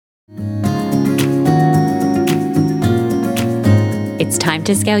It's time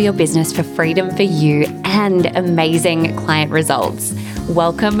to scale your business for freedom for you and amazing client results.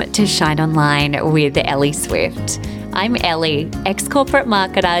 Welcome to Shine Online with Ellie Swift. I'm Ellie, ex-corporate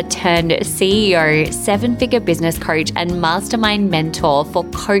marketer turned CEO, seven-figure business coach, and mastermind mentor for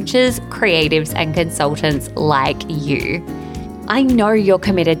coaches, creatives, and consultants like you. I know you're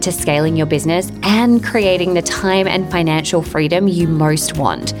committed to scaling your business and creating the time and financial freedom you most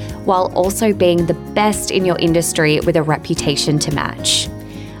want, while also being the best in your industry with a reputation to match.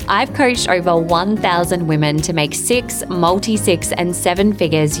 I've coached over 1,000 women to make six, multi-six, and seven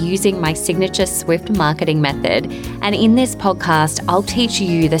figures using my signature Swift marketing method. And in this podcast, I'll teach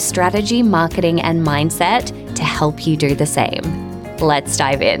you the strategy, marketing, and mindset to help you do the same. Let's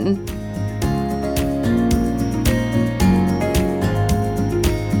dive in.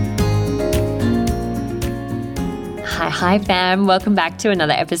 Hi fam, welcome back to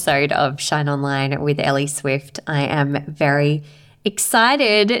another episode of Shine Online with Ellie Swift. I am very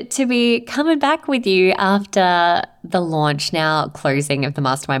excited to be coming back with you after the launch, now closing of the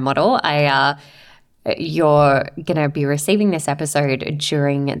Mastermind model. You're going to be receiving this episode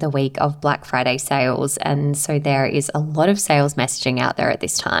during the week of Black Friday sales. And so there is a lot of sales messaging out there at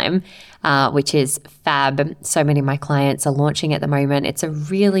this time, which is fab. So many of my clients are launching at the moment. It's a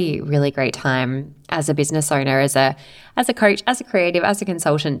really, really great time as a business owner, as a coach, as a creative, as a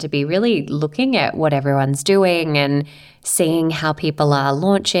consultant, to be really looking at what everyone's doing and seeing how people are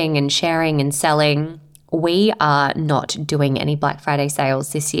launching and sharing and selling. We are not doing any Black Friday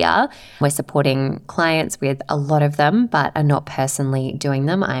sales this year. We're supporting clients with a lot of them, but are not personally doing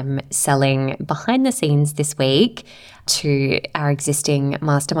them. I'm selling behind the scenes this week to our existing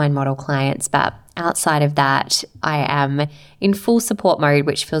Mastermind model clients. But outside of that, I am in full support mode,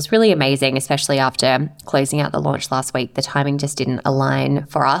 which feels really amazing, especially after closing out the launch last week. The timing just didn't align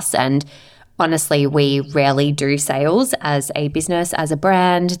for us. And honestly, we rarely do sales as a business, as a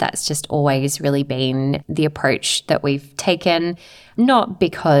brand. That's just always really been the approach that we've taken, not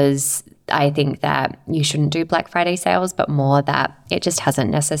because I think that you shouldn't do Black Friday sales, but more that it just hasn't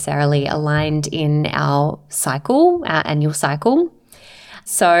necessarily aligned in our cycle, our annual cycle.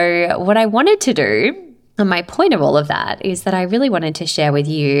 So what I wanted to do, and my point of all of that, is that I really wanted to share with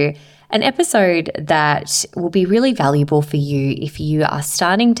you an episode that will be really valuable for you if you are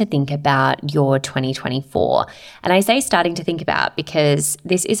starting to think about your 2024. And I say starting to think about because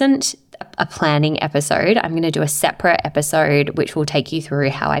this isn't a planning episode. I'm going to do a separate episode which will take you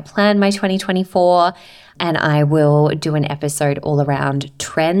through how I plan my 2024. And I will do an episode all around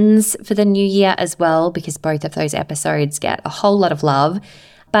trends for the new year as well, because both of those episodes get a whole lot of love.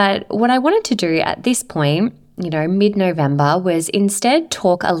 But what I wanted to do at this point, mid-November, was instead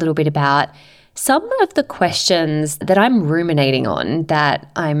talk a little bit about some of the questions that I'm ruminating on, that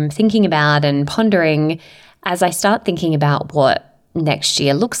I'm thinking about and pondering as I start thinking about what next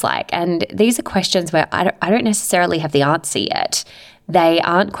year looks like. And these are questions where I don't necessarily have the answer yet. They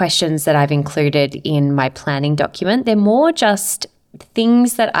aren't questions that I've included in my planning document. They're more just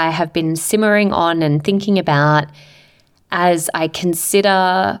things that I have been simmering on and thinking about as I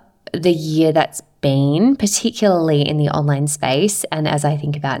consider the year that's been, particularly in the online space, and as I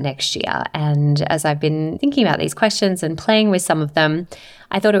think about next year. And as I've been thinking about these questions and playing with some of them,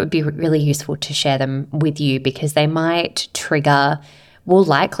 I thought it would be really useful to share them with you, because they will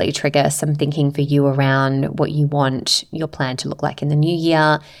likely trigger some thinking for you around what you want your plan to look like in the new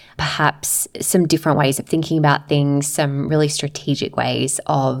year, perhaps some different ways of thinking about things, some really strategic ways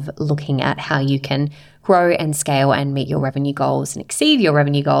of looking at how you can grow and scale and meet your revenue goals and exceed your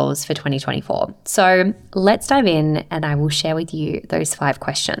revenue goals for 2024. So let's dive in and I will share with you those 5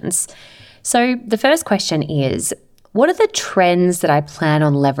 questions. So the first question is, what are the trends that I plan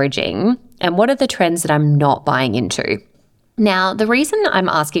on leveraging, and what are the trends that I'm not buying into? Now, the reason I'm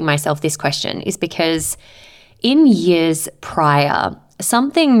asking myself this question is because in years prior,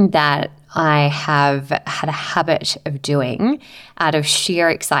 something that I have had a habit of doing out of sheer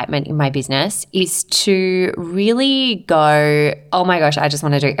excitement in my business is to really go, oh my gosh, I just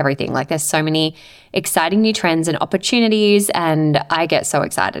want to do everything. Like, there's so many exciting new trends and opportunities, and I get so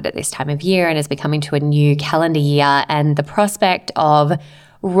excited at this time of year, and as we're coming to a new calendar year, and the prospect of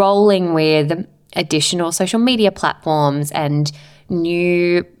rolling with additional social media platforms and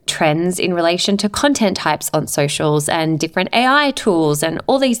new trends in relation to content types on socials and different AI tools and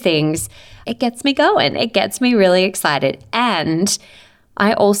all these things, it gets me going. It gets me really excited. And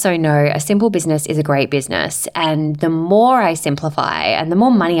I also know a simple business is a great business. And the more I simplify and the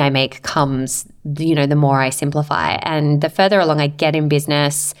more money I make comes, the more I simplify. And the further along I get in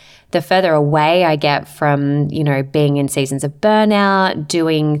business, the further away I get from, being in seasons of burnout,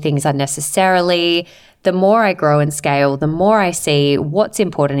 doing things unnecessarily, the more I grow and scale, the more I see what's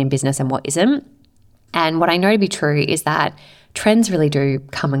important in business and what isn't. And what I know to be true is that trends really do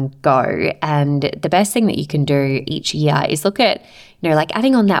come and go. And the best thing that you can do each year is look at, like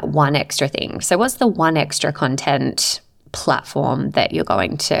adding on that one extra thing. So what's the one extra content platform that you're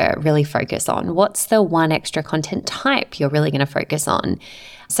going to really focus on? What's the one extra content type you're really going to focus on?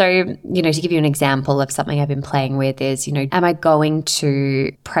 So, to give you an example of something I've been playing with is, am I going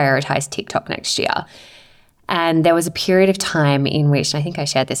to prioritize TikTok next year? And there was a period of time in which, and I think I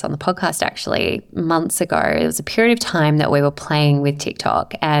shared this on the podcast actually months ago, there was a period of time that we were playing with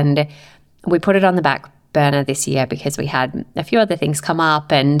TikTok, and we put it on the back burner this year because we had a few other things come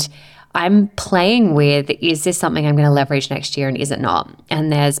up, and I'm playing with, is this something I'm going to leverage next year and is it not? And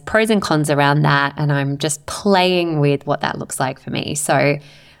there's pros and cons around that, and I'm just playing with what that looks like for me. So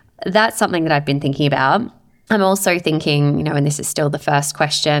that's something that I've been thinking about. I'm also thinking, and this is still the first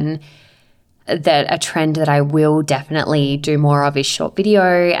question, that a trend that I will definitely do more of is short video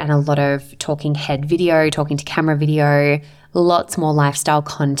and a lot of talking head video, talking to camera video, lots more lifestyle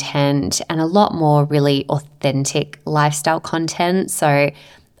content and a lot more really authentic lifestyle content. So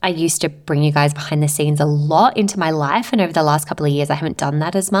I used to bring you guys behind the scenes a lot into my life, and over the last couple of years, I haven't done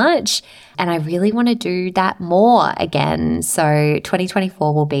that as much. And I really want to do that more again. So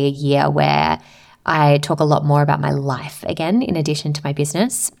 2024 will be a year where I talk a lot more about my life again, in addition to my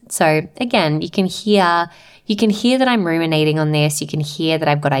business. So again, you can hear that I'm ruminating on this. You can hear that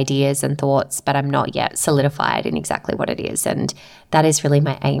I've got ideas and thoughts, but I'm not yet solidified in exactly what it is. And that is really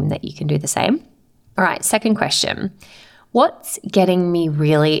my aim, that you can do the same. All right, second question. What's getting me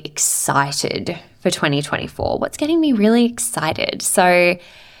really excited for 2024? What's getting me really excited? So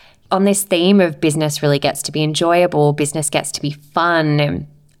on this theme of business really gets to be enjoyable, business gets to be fun,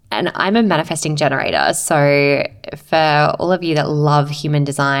 and I'm a manifesting generator. So for all of you that love human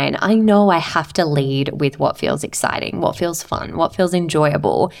design, I know I have to lead with what feels exciting, what feels fun, what feels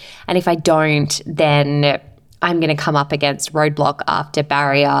enjoyable. And if I don't, then I'm going to come up against roadblock after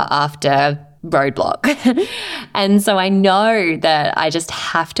barrier after roadblock. And so I know that I just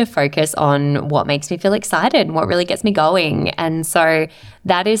have to focus on what makes me feel excited and what really gets me going. And so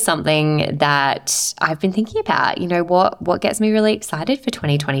that is something that I've been thinking about, what gets me really excited for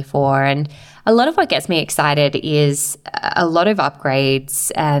 2024. And a lot of what gets me excited is a lot of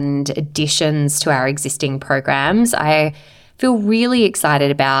upgrades and additions to our existing programs. I feel really excited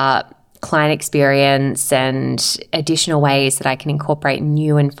about client experience and additional ways that I can incorporate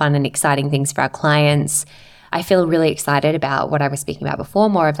new and fun and exciting things for our clients. I feel really excited about what I was speaking about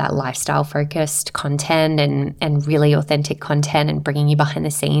before, more of that lifestyle focused content and really authentic content and bringing you behind the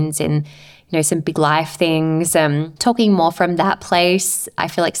scenes in, some big life things, talking more from that place. I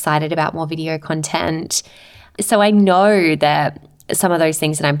feel excited about more video content. So I know that some of those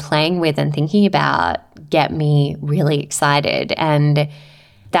things that I'm playing with and thinking about get me really excited, and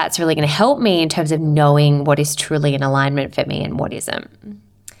that's really going to help me in terms of knowing what is truly in alignment for me and what isn't.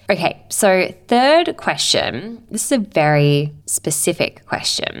 Okay, so third question, this is a very specific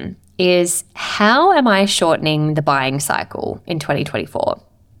question, is how am I shortening the buying cycle in 2024?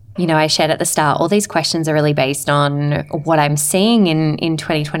 I shared at the start, all these questions are really based on what I'm seeing in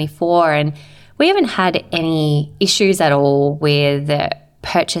 2024, and we haven't had any issues at all with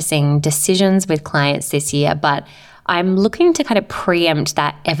purchasing decisions with clients this year, but I'm looking to kind of preempt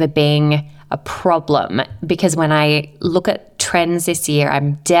that ever being a problem, because when I look at trends this year,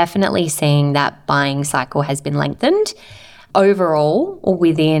 I'm definitely seeing that buying cycle has been lengthened overall,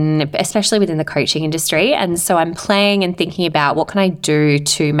 especially within the coaching industry. And so I'm playing and thinking about what can I do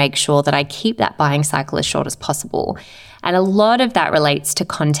to make sure that I keep that buying cycle as short as possible. And a lot of that relates to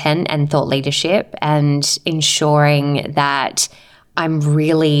content and thought leadership and ensuring that I'm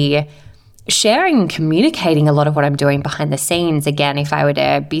really sharing and communicating a lot of what I'm doing behind the scenes. Again, if I were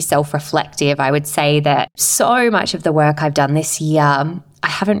to be self-reflective, I would say that so much of the work I've done this year, I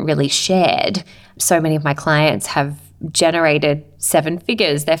haven't really shared. So many of my clients have generated seven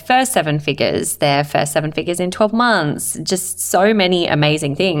figures, their first seven figures in 12 months, just so many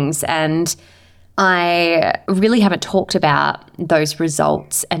amazing things. And I really haven't talked about those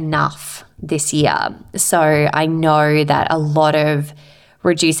results enough this year. So I know that a lot of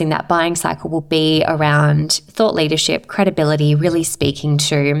reducing that buying cycle will be around thought leadership, credibility, really speaking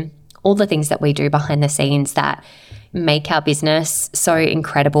to all the things that we do behind the scenes that make our business so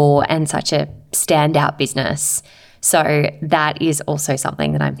incredible and such a standout business. So that is also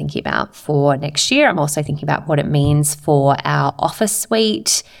something that I'm thinking about for next year. I'm also thinking about what it means for our offer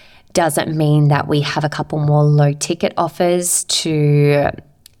suite. Does it mean that we have a couple more low ticket offers to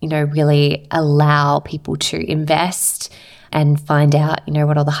really allow people to invest and find out,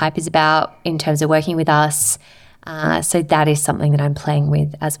 what all the hype is about in terms of working with us. So that is something that I'm playing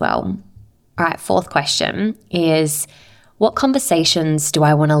with as well. All right, fourth question is, what conversations do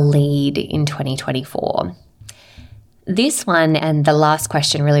I want to lead in 2024? This one, and the last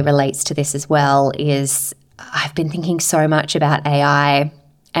question really relates to this as well, is I've been thinking so much about AI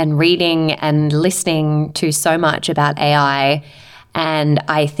and reading and listening to so much about AI. And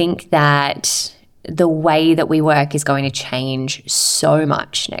I think that the way that we work is going to change so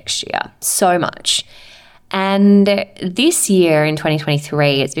much next year, so much. And this year in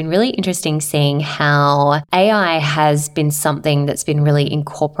 2023, it's been really interesting seeing how AI has been something that's been really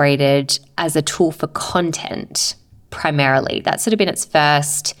incorporated as a tool for content primarily. That's sort of been its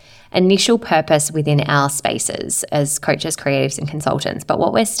first initial purpose within our spaces as coaches, creatives, and consultants. But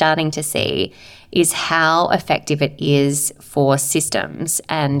what we're starting to see is how effective it is for systems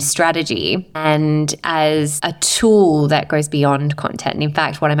and strategy and as a tool that goes beyond content. And in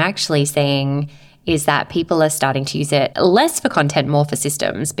fact, what I'm actually seeing is that people are starting to use it less for content, more for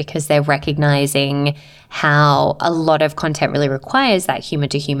systems, because they're recognizing how a lot of content really requires that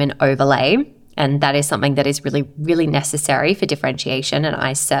human-to-human overlay. And that is something that is really, really necessary for differentiation. And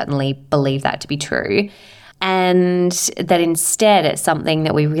I certainly believe that to be true. And that instead it's something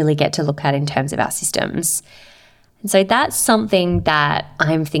that we really get to look at in terms of our systems. And so that's something that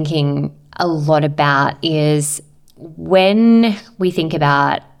I'm thinking a lot about, is when we think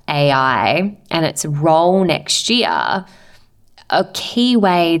about AI and its role next year, a key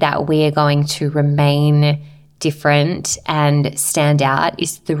way that we're going to remain different and stand out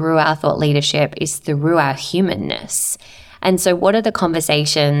is through our thought leadership, is through our humanness. And so what are the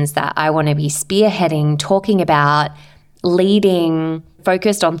conversations that I want to be spearheading, talking about, leading,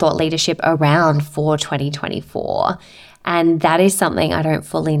 focused on thought leadership around for 2024? And that is something I don't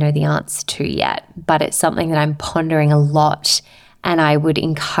fully know the answer to yet, but it's something that I'm pondering a lot. And I would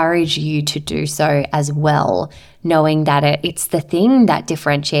encourage you to do so as well, knowing that it's the thing that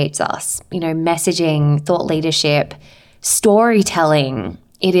differentiates us. Messaging, thought leadership, storytelling,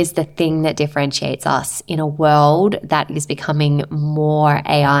 it is the thing that differentiates us in a world that is becoming more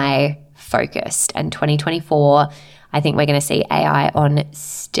AI focused. And 2024, I think we're going to see AI on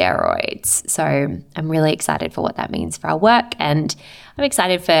steroids. So I'm really excited for what that means for our work. And I'm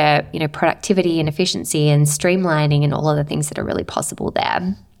excited for, productivity and efficiency and streamlining and all of the things that are really possible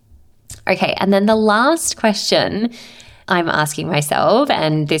there. Okay, and then the last question I'm asking myself,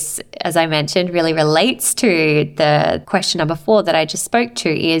 and this, as I mentioned, really relates to the question number 4 that I just spoke to,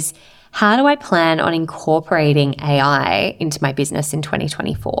 is how do I plan on incorporating AI into my business in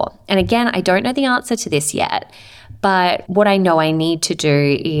 2024? And again, I don't know the answer to this yet, but what I know I need to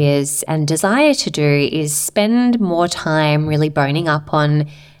do is, and desire to do, is spend more time really boning up on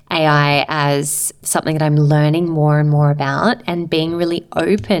AI as something that I'm learning more and more about, and being really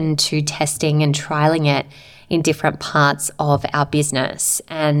open to testing and trialing it in different parts of our business.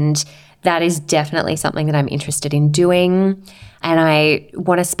 And that is definitely something that I'm interested in doing. And I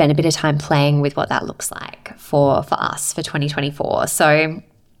want to spend a bit of time playing with what that looks like for us for 2024. So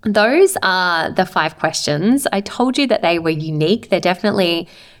those are the 5 questions. I told you that they were unique. They're definitely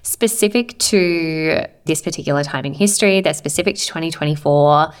specific to this particular time in history. They're specific to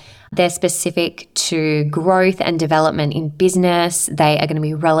 2024. They're specific to growth and development in business. They are going to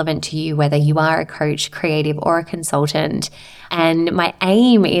be relevant to you whether you are a coach, creative, or a consultant. And my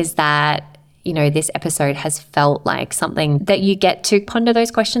aim is that, this episode has felt like something that you get to ponder those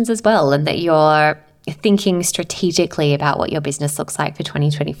questions as well, and that you're thinking strategically about what your business looks like for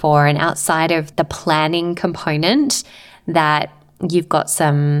 2024. And outside of the planning component, that you've got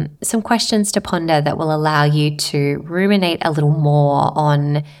some questions to ponder that will allow you to ruminate a little more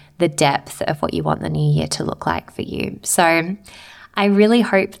on the depth of what you want the new year to look like for you. So I really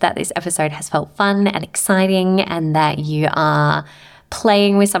hope that this episode has felt fun and exciting, and that you are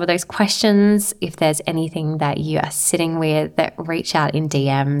playing with some of those questions. If there's anything that you are sitting with, that reach out in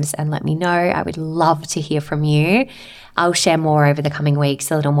DMs and let me know. I would love to hear from you. I'll share more over the coming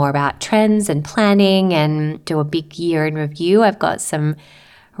weeks, a little more about trends and planning, and do a big year in review. I've got some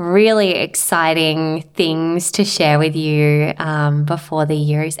really exciting things to share with you before the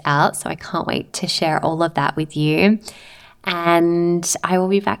year is out. So I can't wait to share all of that with you. And I will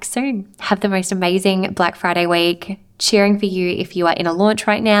be back soon. Have the most amazing Black Friday week. Cheering for you if you are in a launch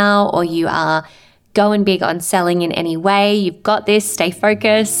right now, or you are going big on selling in any way. You've got this. Stay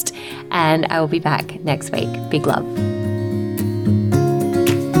focused. And I will be back next week. Big love.